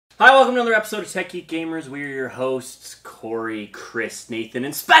Hi, welcome to another episode of Tech Geek Gamers. We're your hosts, Corey, Chris, Nathan,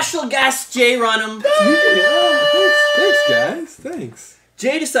 and special guest, Jay Runham. Thanks, guys. Thanks.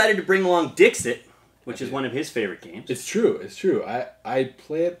 Jay decided to bring along Dixit, which is one of his favorite games. It's true. It's true. I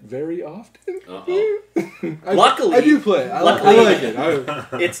play it very often. Luckily, I do play it. I like it.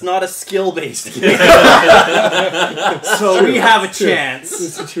 It's not a skill-based game. So we have a chance.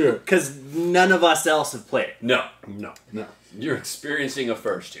 It's true. Because none of us else have played it. No. You're experiencing a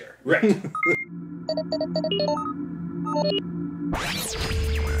first here. Right.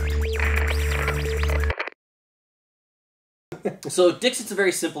 So Dixit's a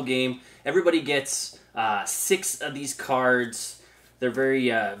very simple game. Everybody gets 6 of these cards. They're very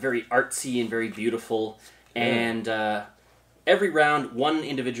artsy and very beautiful. And every round, one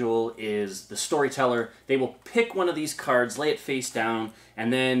individual is the storyteller. They will pick one of these cards, lay it face down,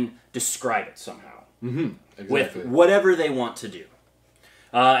 and then describe it somehow. Mm-hmm. Exactly. With whatever they want to do.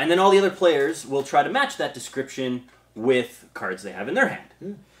 And then all the other players will try to match that description with cards they have in their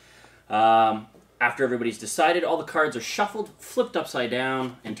hand. After everybody's decided, all the cards are shuffled, flipped upside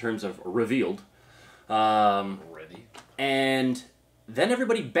down in terms of revealed. Ready. And then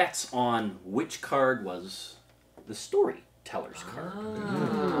everybody bets on which card was the storyteller's card.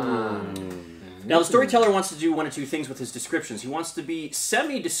 Now, the storyteller wants to do one of two things with his descriptions. He wants to be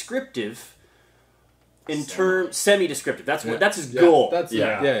semi-descriptive semi-descriptive. That's his goal.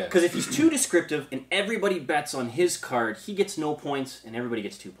 Because if he's too descriptive and everybody bets on his card, he gets no points and everybody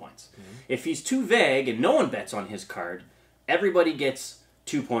gets 2 points. If he's too vague and no one bets on his card, everybody gets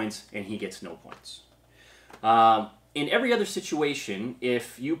 2 points and he gets no points. In every other situation,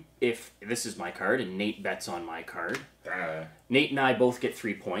 if this is my card and Nate bets on my card, Nate and I both get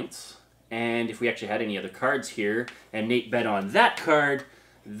 3 points. And if we actually had any other cards here and Nate bet on that card,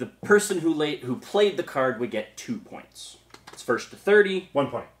 the person who played the card would get 2 points. It's first to 30. 1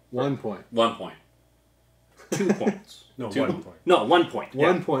 point. 1 point. 1 point. 2 points. No, 2. 1 point. No, 1 point.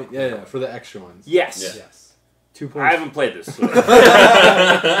 1 point. Yeah, for the extra ones. Yes. Yeah. Yes. 2 I points. haven't played this. So.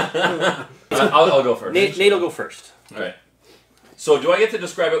 I'll go first. Nate will go first. All right. So do I get to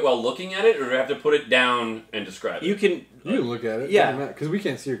describe it while looking at it, or do I have to put it down and describe it? You can look at it. Yeah. Because we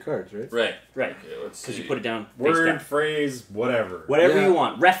can't see your cards, right? Right. Right. Okay, let's see. Because you put it down. Face Word, down. phrase, whatever. Whatever you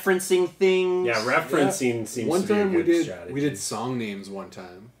want. Referencing things. Yeah, referencing seems One to be time a good strategy. we did song names one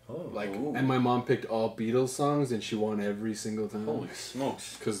time. Oh. And my mom picked all Beatles songs and she won every single time. Holy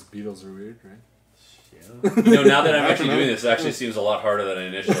smokes. Because Beatles are weird, right? Yeah. You know, now that I'm actually doing this, it actually seems a lot harder than I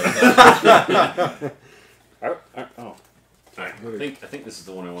initially thought. Oh. Alright, I think this is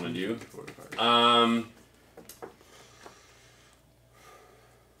the one I want to do.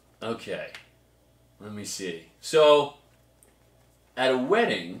 Okay. Let me see. So, at a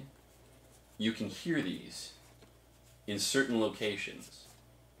wedding, you can hear these in certain locations.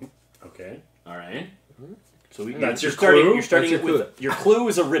 Okay. Alright? So That's your clue? You're starting That's it your with your clue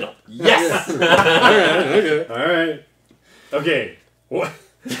is a riddle. Yes! Alright. Okay. What?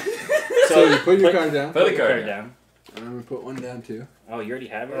 So you put your card down. Put the Put card down. down. And I'm going to put one down too. Oh, you already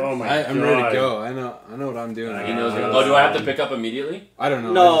have it? Oh my god. I'm ready to go. I know what I'm doing. He knows oh, do I have to pick up immediately? I don't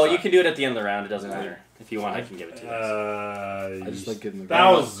know. No, you can do it at the end of the round. It doesn't matter. If you want, I can give it to you. I just like getting the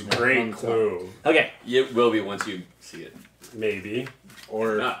That was a great clue. Okay. It will be once you see it. Maybe.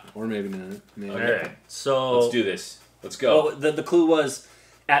 Or not. Or maybe not. Maybe. Okay. Alright. So Let's do this. Let's go. Oh, the clue was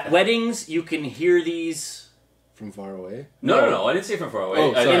at weddings you can hear these From far away? No. I didn't say from far away.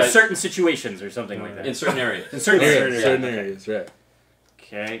 Oh, sorry. in certain situations or something like that. In certain areas. In certain areas. Certain areas, right.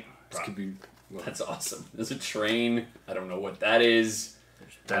 Okay. This could be... Well, That's awesome. There's a train. I don't know what that is.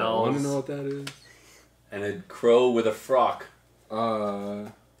 I don't want to know what that is. And a crow with a frock. Uh...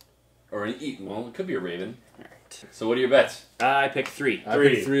 Or an eat. Well, it could be a raven. Alright. So what are your bets? I picked 3. I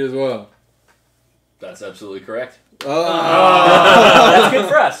picked 3 as well. That's absolutely correct. That's good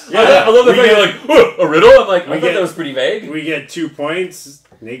for us. Yeah, I love the fact you're like, a riddle? I'm like, I thought get- that was pretty vague. We get 2 points.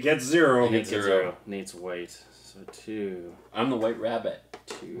 Nate gets 0. Nate gets 0. Nate's white. So 2. I'm the white rabbit.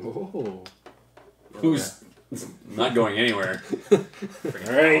 2. Oh. Who's not going anywhere.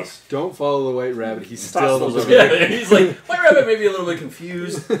 Alright. Don't follow the white rabbit. He's Toss still... those over Yeah, he's like, white rabbit may be a little bit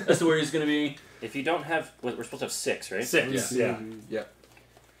confused as to where he's going to be. If you don't have... We're supposed to have 6, right? 6. Yeah. Yeah.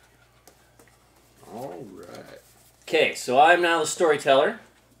 Alright. Okay, so I'm now the storyteller.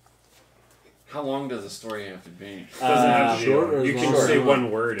 How long does the story have to be? Doesn't have to be short long. or You can long? say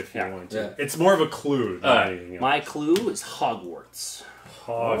one word if you Yeah. want to. Yeah. It's more of a clue than anything else. My clue is Hogwarts.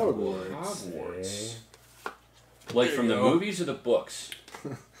 Hogwarts. Like from the movies or the books?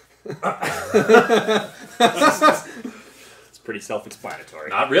 It's pretty self-explanatory.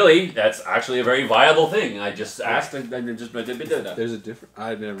 Not really. That's actually a very viable thing. I just asked and just did that. There's a different.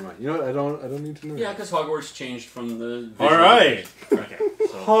 Never mind. You know what? I don't need to know. Yeah, because Hogwarts changed from the. All right. Okay.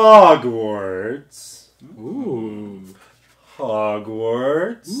 So. Hogwarts. Ooh.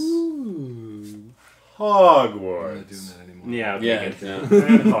 Hogwarts. Ooh. Hogwarts. I'm not doing that anymore. Yeah. Okay, Yeah. good.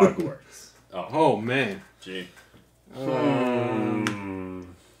 And Hogwarts. Oh man. Gee. Hmm.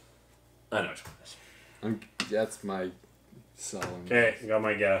 I know what you That's my solemn. Okay, got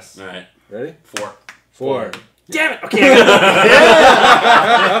my guess. All right. Ready? 4. Damn it! Okay.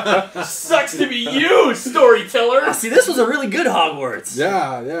 Sucks to be you, storyteller. See, this was a really good Hogwarts.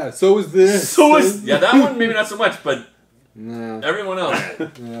 Yeah. So was this. Yeah, that one maybe not so much, but Nah. everyone else.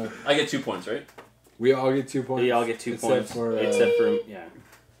 Yeah. I get 2 points, right? We all get 2 points. We all get 2 points. Except for yeah.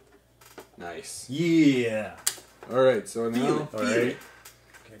 Nice. Yeah. All right. So now. All right.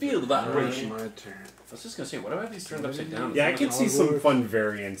 Feel the vibration. My turn. I was just gonna say, what do I have these turned upside down? Yeah, I can see some fun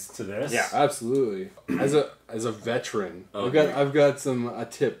variants to this. Yeah. Absolutely. As a veteran, Okay. I've got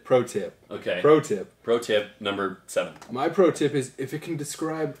a pro tip. Okay. Pro tip. Pro tip number 7. My pro tip is if it can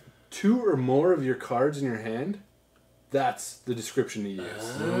describe 2 or more of your cards in your hand, that's the description to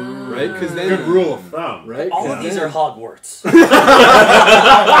use. Right? Because then Good rule of thumb. Right? All of these are Hogwarts.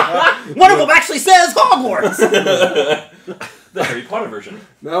 One of them actually says Hogwarts. The Harry Potter version.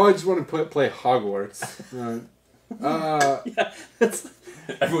 Now I just want to play Hogwarts. Yeah, that's...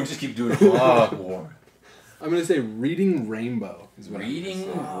 Everyone just keep doing Hogwarts. I'm gonna say Reading Rainbow. Is what Reading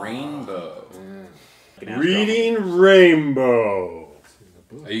Rainbow. Reading Rainbow.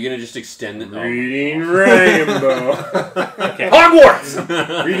 Are you gonna just extend it? Reading Rainbow. Okay.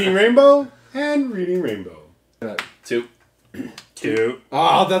 Hogwarts! Reading Rainbow and Reading Rainbow. 2. 2.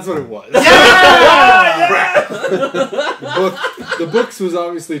 Oh, that's what it was. The books was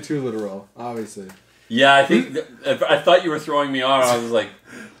obviously too literal. Obviously. Yeah, I think I thought you were throwing me off. I was like,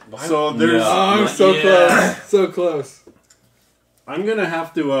 why? So there's. I'm so close. So close. I'm gonna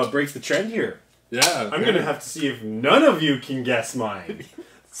have to break the trend here. Yeah. I'm gonna have to see if none of you can guess mine.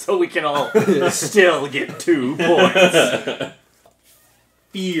 So we can all still get 2 points.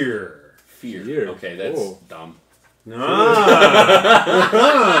 Fear. Fear. Okay, that's dumb. Ah.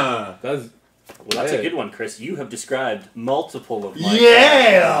 That's a good one, Chris. You have described multiple of my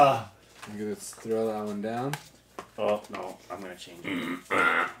Yeah! I'm gonna throw that one down. Oh, no. I'm going to change it.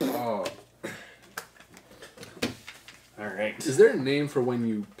 Oh. Alright. Is there a name for when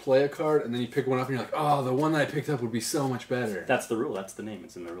you play a card and then you pick one up and you're like, oh, the one that I picked up would be so much better? That's the rule. That's the name.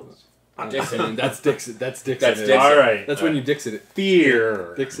 It's in the rules. Dixit. That's Dixit. That's Dixit. That's Dixit. All right. That's when you Dixit it.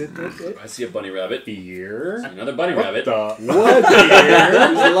 Fear. Dixit. I see a bunny rabbit. Fear. Another bunny rabbit. What?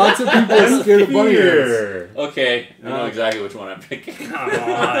 There's lots of people scared of bunny rabbits. Fear. Okay, I know exactly which one I'm picking. Come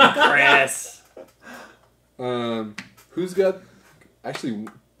on, Chris. Who's got... Actually,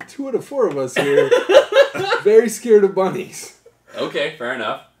 2 out of 4 of us here very scared of bunnies. Okay, fair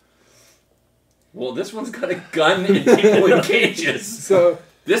enough. Well, this one's got a gun and people in cages. So...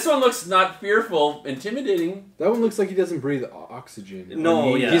 This one looks not fearful, intimidating. That one looks like he doesn't breathe oxygen.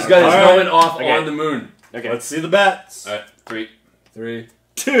 No, yeah. He's got his All right. helmet off Okay. on the moon. Okay. Let's see the bets. Alright, 3. 3.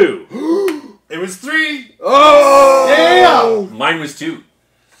 2. It was 3. Oh! Yeah! Mine was 2.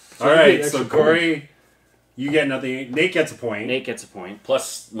 So All you right, get so extra Corey, you get nothing. Nate gets a point. Nate gets a point.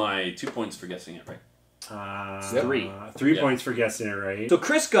 Plus my 2 points for guessing it right. 3. 3 Yeah. points for guessing it right. So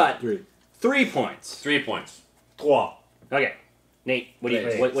Chris got 3. 3 points. 3 points. 3. Okay. Nate,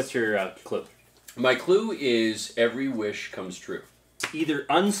 what's your clue? My clue is every wish comes true. Either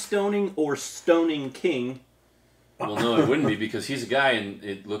unstoning or stoning king. Well, no, it wouldn't be because he's a guy and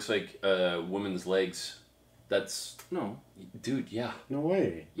it looks like a woman's legs. That's... No. Dude, yeah. No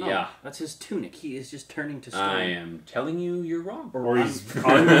way. No, Yeah. That's his tunic. He is just turning to stone. I am telling you, you're wrong. Or he's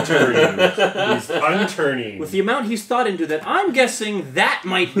unturning. He's unturning. With the amount he's thought into that, I'm guessing that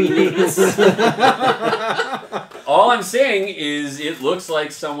might be Nate's. All I'm saying is it looks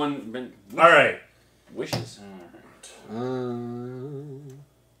like someone All right. wishes. Let's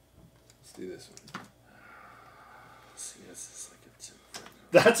do this one.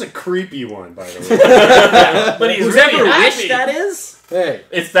 That's a creepy one, by the way. But he's Whoever really wish happy. that is? Hey.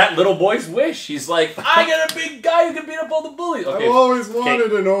 It's that little boy's wish. He's like, I got a big guy who can beat up all the bullies. Okay, I've always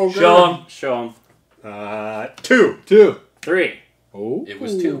wanted an ogre. show him. Show him. 2. 2. 3. Oh. It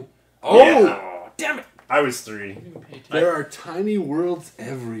was 2. Oh. Yeah. Oh, damn it. I was 3. There are tiny worlds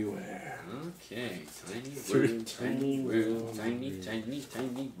everywhere. Okay, tiny world, tiny world, tiny world,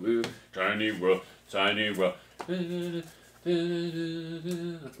 tiny world, tiny world.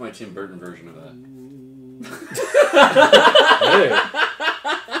 That's my Tim Burton version of that. Hey.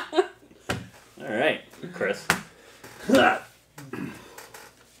 All right, Chris.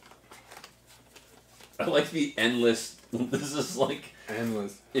 like the endless. This is like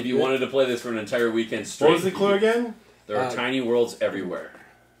endless. If you wanted to play this for an entire weekend straight. What was the clue again? There are tiny worlds everywhere.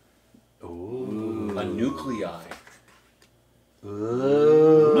 Ooh. A nuclei.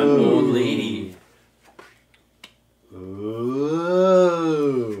 Ooh. An old lady.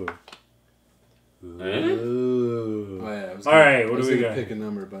 Ooh. Eh? Oh, yeah, All right, what do we got? Pick a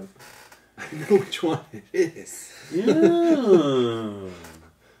number, but I know which one it is. Yeah.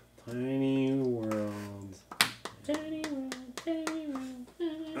 Tiny world. Tiny world, tiny world,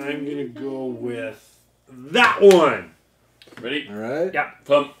 tiny I'm gonna go with that one. Ready? All right. Yeah.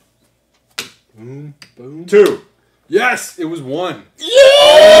 Pump. Boom. Boom. 2. Yes, it was 1.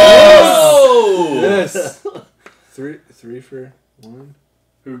 Oh! Yes. Three for 1.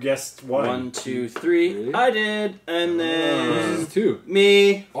 Who guessed 1? 1, 2, 3. I did, and then This is 2.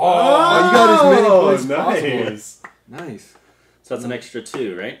 me. Oh, you got as many points possible. Nice. Nice. So that's an extra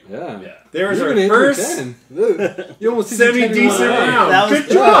 2, right? Yeah. Yeah. There's You're our gonna hit your first 10. Look, you almost hit your 10 in semi-decent one round. That was Good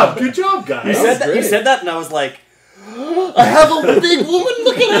job. Good job, guys. You That said was that. You great. said that, and I was like, I have a big woman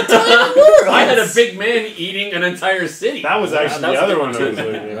looking at a tiny world. I had a big man eating an entire city. That was actually that was the other good one I too. was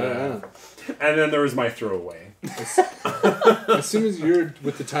looking Yeah, at. yeah. And then there was my throwaway. As soon as you're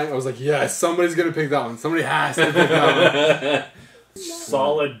with the time, I was like, yes, somebody's gonna pick that one. Somebody has to pick that one.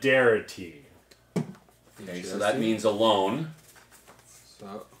 Solidarity. Okay, so that means alone.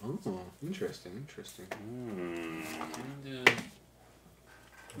 So, oh, interesting.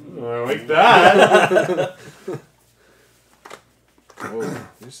 I like that. Whoa,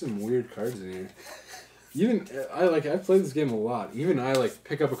 there's some weird cards in here. Even I've played this game a lot. Even I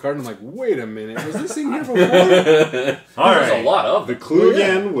pick up a card and I'm like, wait a minute, was this in here before? All There's right. a lot of The them. clue Oh, yeah.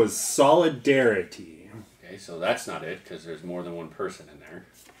 again was solidarity. Okay, so that's not it because there's more than one person in there.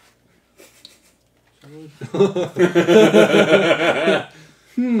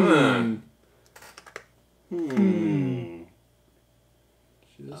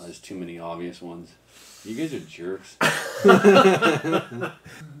 Oh, there's too many obvious ones. You guys are jerks.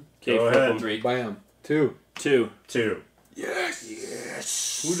 Okay, Go ahead. 3. Bam. 2. 2. 2.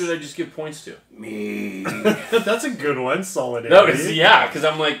 Yes. Who did I just give points to? Me. That's a good one. Solidarity. No, it's, yeah, because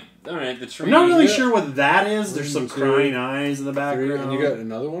I'm like, all right, the tree. I'm not really Yeah. sure what that is. There's some 2, crying eyes in the 3, background. and you got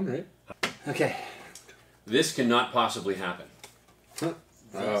another one, right? Okay. This cannot possibly happen.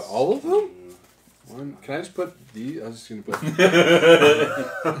 All of them? One. Can I just put these? I was just gonna put.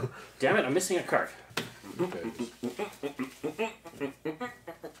 Damn it, I'm missing a card. Okay.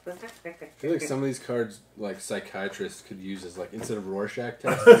 I feel like some of these cards, psychiatrists could use as instead of Rorschach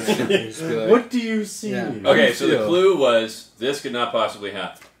tests. Just be like, What do you see? Yeah. Okay, so the Feel. clue was this could not possibly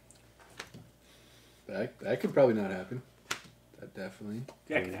happen. That could probably not happen. That definitely.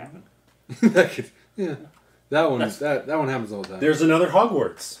 That could happen. That could. Yeah. That one. That one happens all the time. There's another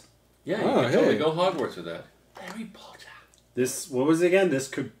Hogwarts. Yeah, you Oh, can totally hey. go Hogwarts with that. Harry Potter. This, what was it again? This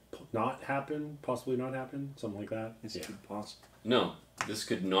could not happen, possibly not happen, something like that. It's Yeah. possible. No, this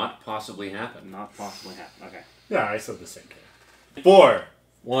could not possibly happen. Not possibly happen. Okay. Yeah, I said the same thing. 4.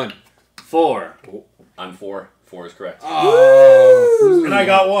 1. 4. I'm 4. 4 is correct. Oh. And I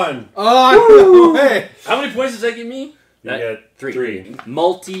got 1. Oh, hey. How many points does that give me? You get 3.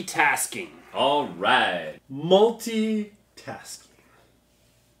 Multitasking. All right. Multitasking.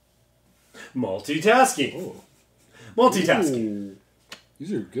 Multitasking. Oh. Multitasking. Ooh.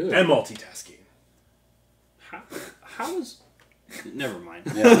 These are good. And multitasking. How is... Never mind.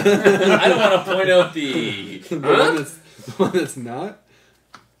 I don't want to point out the... the one that's not.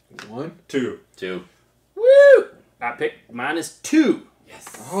 1. 2. 2. Woo! I picked... Mine is 2. Yes.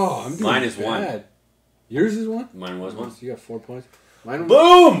 Oh, I'm doing Mine is bad. 1. Yours is 1? Mine was 1. So you got 4 points. Mine was,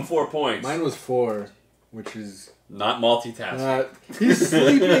 Boom! 4 points. mine was 4, which is... Not multitasking. He's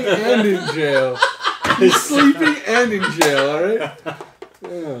sleeping and in jail. He's sleeping and in jail, alright?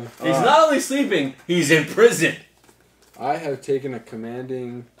 Yeah. He's not only sleeping, he's in prison. I have taken a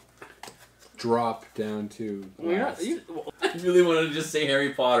commanding drop down to last. I really wanted to just say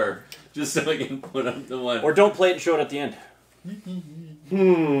Harry Potter, just so I can put up the one. Or don't play it and show it at the end.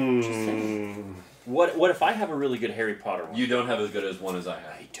 What if I have a really good Harry Potter one? You don't have as good as one as I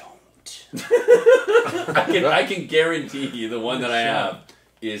have. I don't. I can guarantee you the one that I have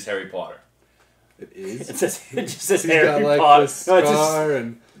is Harry Potter. It is. It just says He's Harry got like Potter. the scar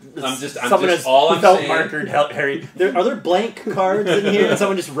and... Someone has all I'm felt saying. markered Harry. Are there blank cards in here? And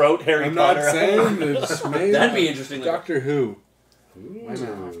someone just wrote Harry I'm Potter. not saying there's maybe... That'd be interesting. Doctor Who.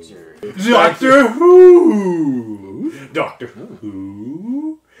 Doctor Who! Doctor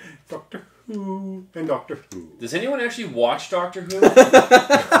Who? Doctor Who? And Doctor Who. Does anyone actually watch Doctor Who?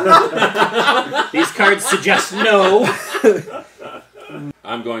 These cards suggest no.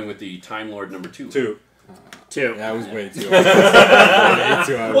 I'm going with the Time Lord number 2. 2. 2. Yeah, I was way too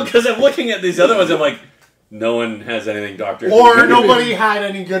high. Well, because I'm looking at these other ones, I'm like, no one has anything Doctor Who. Or nobody had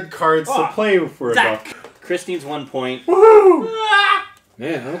any good cards to play for a Zach. Doctor. Christine's 1 point. Woo!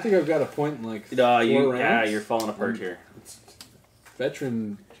 Man, I don't think I've got a point in like 4 Yeah, rounds. you're falling apart here.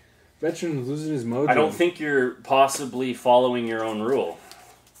 Veteran losing his mojo. I don't think you're possibly following your own rule.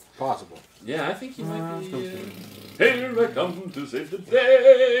 Possible. Yeah, I think he might be. Here I come to save the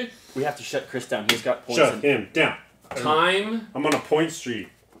day. We have to shut Chris down. He's got points. Shut him down. Time I'm on a point streak.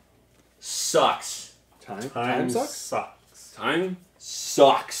 sucks. Time sucks? Time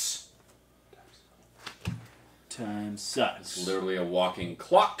sucks. Time sucks. It's literally a walking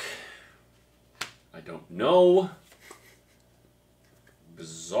clock. I don't know.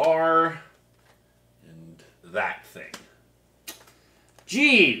 Bizarre. And that thing.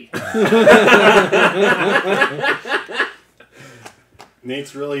 G.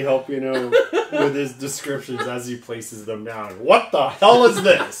 Nate's really helping out with his descriptions as he places them down. What the hell is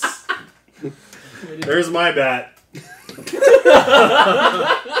this? There's my bat.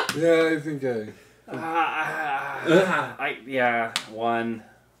 Yeah, I think Yeah, 1.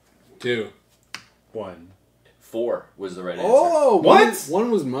 2. 1. 4 was the right answer. Oh, What?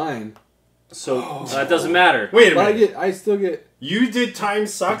 One was mine. So that doesn't matter. Wait a But minute. I still get. You did Time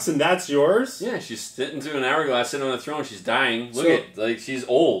Sucks and that's yours? Yeah, she's sitting through an hourglass, sitting on the throne. She's dying. Look So- at, like, she's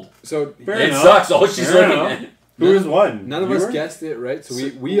old. So Fair It enough. sucks. All she's Fair looking enough. at. Who is one? none of You us were? guessed it, right? So So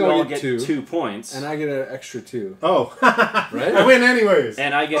we all get 2 points. and I get an extra 2. Oh. Right? I win anyways.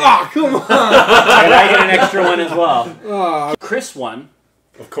 And I get Come on! and I get an extra 1 as well. Oh, Chris won,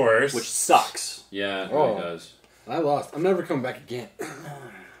 Of course. which sucks. Yeah, it Oh. really does. I lost. I'm never coming back again.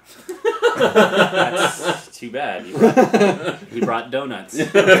 That's too bad. He brought donuts.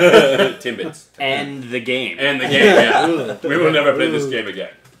 Timbits. And the game. And the game, yeah. We will never play this game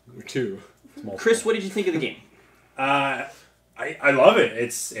again. 2. Chris, what did you think of the game? I love it.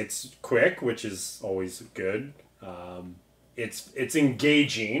 It's quick, which is always good. It's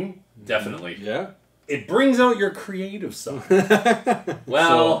engaging. Definitely. Yeah. It brings out your creative side.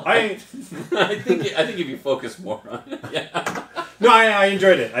 Well, So, I think if you focus more on it, yeah. No, I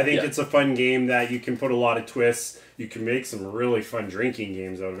enjoyed it. I think Yeah. it's a fun game that you can put a lot of twists. You can make some really fun drinking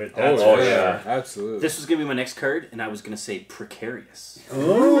games out of it. That's Oh, for yeah. sure. Absolutely. This was going to be my next card, and I was going to say precarious.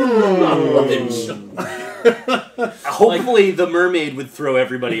 Hopefully the mermaid would throw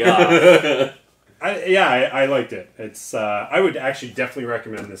everybody off. I liked it. It's I would actually definitely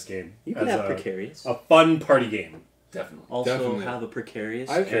recommend this game. You can as have a, precarious. a fun party game. Definitely. Also Definitely. have a precarious.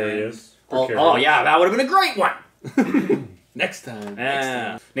 Precarious. Oh yeah, that would have been a great one. Next time.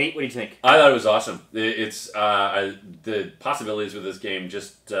 Nate, what do you think? I thought it was awesome. It's the possibilities with this game,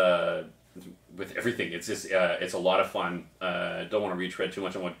 just with everything. It's just it's a lot of fun. Don't want to retread too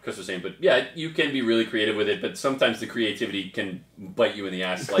much on what Chris was saying, but yeah, you can be really creative with it. But sometimes the creativity can bite you in the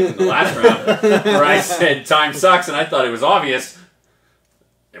ass, like in the last round where I said time sucks, and I thought it was obvious.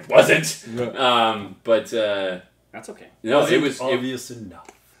 It wasn't. But That's okay. no, it was obvious enough.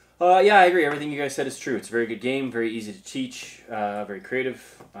 Yeah, I agree. Everything you guys said is true. It's a very good game, very easy to teach, very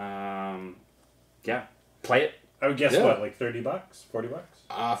creative. Yeah, play it. I would guess Yeah. what, like $30, $40?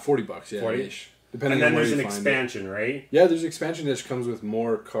 $40, yeah. 40? Ish. Depending And then on where there's you an find expansion, right? It. Yeah, there's an expansion that comes with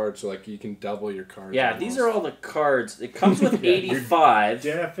more cards, so like you can double your cards. Yeah, these are all the cards. It comes with 85.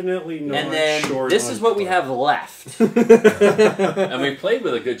 Definitely not And then short this on is what we cards. have left. and we played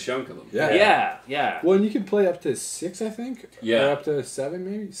with a good chunk of them. Yeah. Yeah. Well, and you can play up to 6, I think. Yeah. Or up to 7,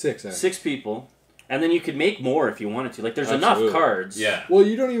 maybe 6. I think. 6 people. And then you could make more if you wanted to. Like, there's Absolutely. enough cards. Yeah. Well,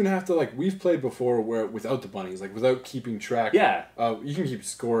 you don't even have to like. We've played before where without the bunnies, like without keeping track. Yeah. You can keep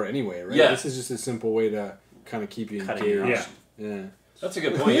score anyway, right? Yeah. This is just a simple way to kind of keep you Cutting your engaged. Yeah. Yeah. That's a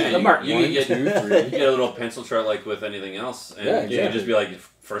good point. Yeah, Mark, you One, can get 2, 3. you get a little pencil chart like with anything else, and Yeah, you can just be like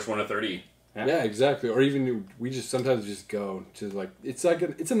first one to 30. Yeah, exactly. Or even we just sometimes just go to like it's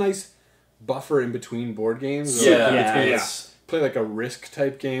a nice buffer in between board games. Yeah, Or yeah. it's play like a Risk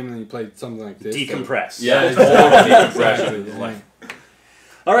type game, and then you play something like this. Decompress. yeah, it's Exactly. all decompression. Exactly, yeah.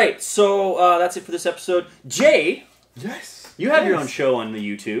 All right, so that's it for this episode. Jay, Yes. you have your own show on the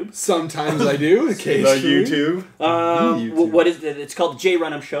YouTube. Sometimes I do. Occasionally. YouTube. YouTube. What is it? It's called the Jay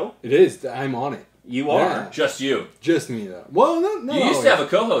Runham Show. It is. I'm on it. You Yeah. are. Just you. Just me though. Well, no. You used to have a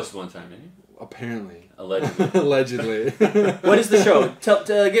co-host one time, didn't you? Apparently. Allegedly. Allegedly. What is the show?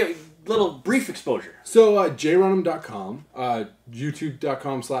 Give a little brief exposure. So, jayrunham.com,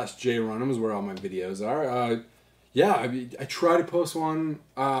 youtube.com/jayrunham is where all my videos are. I try to post one.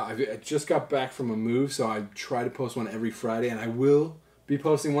 I just got back from a move, so I try to post one every Friday, and I will be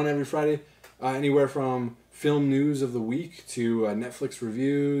posting one every Friday. Anywhere from film news of the week to Netflix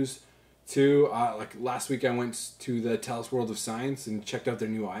reviews too. Like last week, I went to the Tellus World of Science and checked out their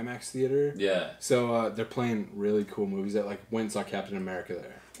new IMAX theater. Yeah. So they're playing really cool movies. That like went and saw Captain America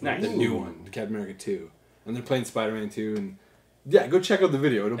there. Nice. The new one, Captain America 2. And they're playing Spider-Man 2. And yeah, go check out the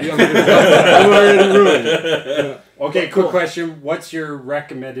video. It'll be on the video. I'm already ruined it. Yeah. Okay, quick question. What's your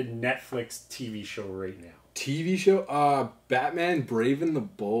recommended Netflix TV show right now? TV show? Batman Brave and the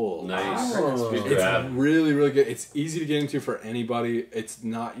Bold. Nice. It's really, really good. It's easy to get into for anybody. It's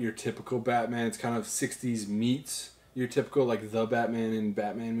not your typical Batman. It's kind of 60s meets your typical, like, the Batman in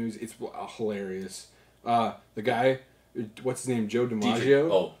Batman movies. It's hilarious. The guy, what's his name? Joe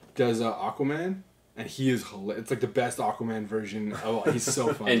DiMaggio does Aquaman. And he is hilarious. It's like the best Aquaman version. Oh, he's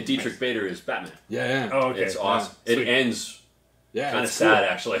so funny. And Dietrich Bader is Batman. Yeah. Oh, okay. It's awesome. Yeah. It ends kind of it's sad, cool.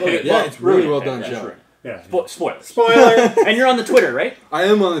 actually. Okay, yeah, it's really well done, Joe. Right. Yeah. Spoiler. And you're on the Twitter, right? I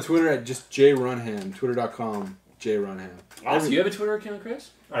am on the Twitter at just Jay Runham. Twitter.com, Jay Runham. Awesome. Do you have a Twitter account,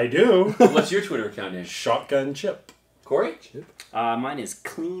 Chris? I do. What's your Twitter account name? Shotgun Chip. Corey? Mine is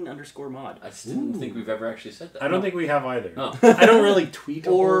clean_mod. I don't think we've ever actually said that. I don't think we have either. Oh. I don't really tweet.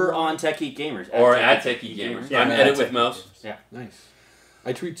 Or on Tech Geek Gamers. Or at Tech Geek Gamers. Yeah, I'm Edit with Mouse. Yeah. Nice.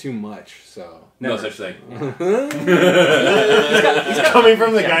 I tweet too much, so... No such thing. He's coming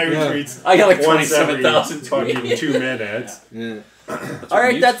from the guy who tweets. I got like once every 27,000 fucking 2 minutes. Yeah. All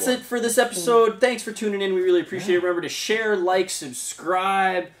right, that's it for this episode. Thanks for tuning in. We really appreciate it. Remember to share, like,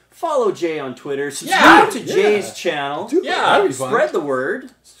 subscribe. Follow Jay on Twitter. Subscribe to Jay's channel. That'd be fun. Spread the word.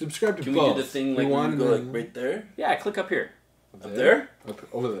 Subscribe to Can both. we do the thing like one go like right there? Yeah, click up here. Up there?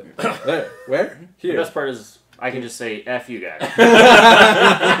 Over there. There. Where? Here. The best part is I can just say F you guys.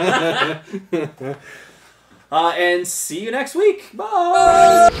 And see you next week.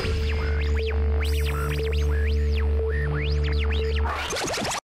 Bye.